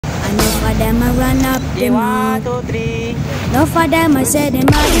them I run up the mouth. 1, 2, 3. No for them I say them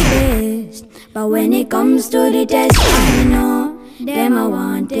are the best. But when it comes to the test, I know them I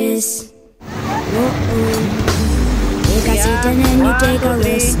want this. Take a seat and then you take a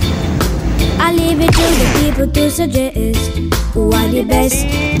rest. I leave it to the people to suggest who are the best,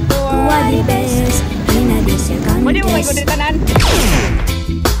 who are the best in a this contest.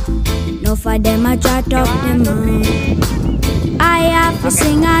 No for them I try talk them out. I have to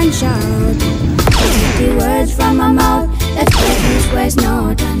sing and shout. The words from my mouth that spread east, west,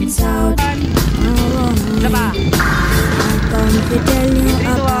 north and south. I come to tell you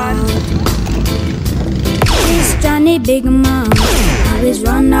about this Johnny Big Mouth. Always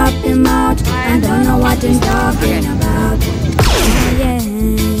run up the mouth and don't know what he's talking about. Oh yeah.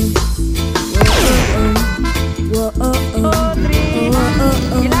 Whoa oh oh. Whoa oh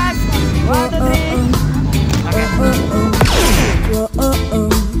oh. Whoa oh oh. Whoa oh oh. Whoa oh oh.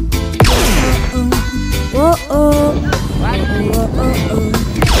 Whoa oh. Whoa oh.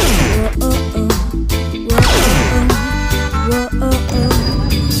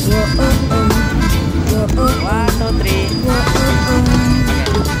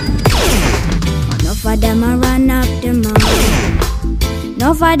 No for them I run up the mouth.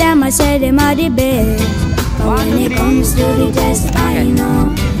 No for them I say them are the best. But when it comes to the test, I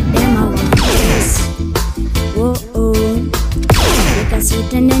know them I want this. Whoa oh. Take a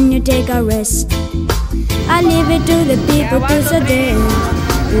seat and then you take a rest. I leave it to the people to suggest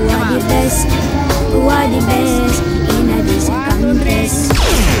who are the best, who are the best in a this contest.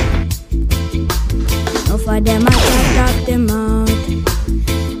 No for them I talk them out.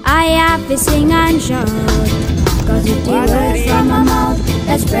 I have to sing and shout, cause it's the words from my mouth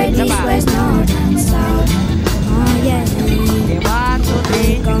that spread east, west, north and south. Oh yeah, I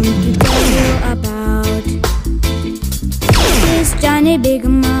come to tell you about this Johnny Big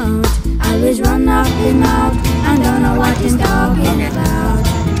Mouth. Always run up the mouth and don't know what he's talking about.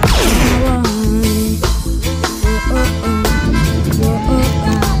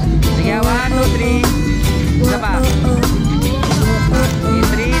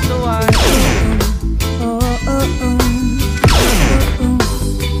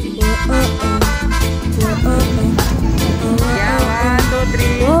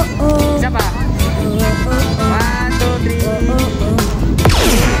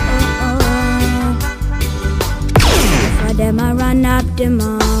 Them I run up the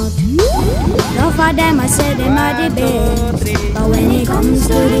mouth. No for them I say them are the best. But when it comes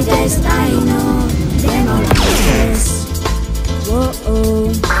to the test, I know them are the best. Whoa oh.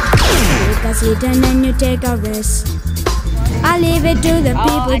 Take a seat and then you take a rest. I leave it to the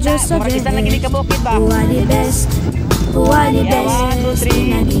people just suggest who are the best, who are the best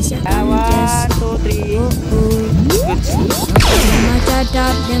in this contest. Whoa oh. Them I try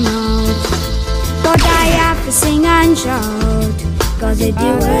top them out. But I have to sing and shout, cause it's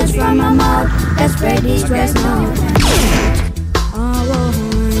the words from my mouth that spread east, west, north and south. Oh,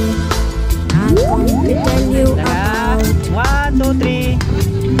 I'm going to tell you about 1, 2, 3.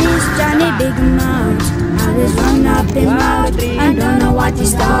 this Johnny Big Mouth. I always run up his mouth and don't know what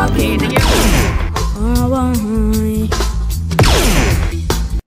he's talking about. Oh,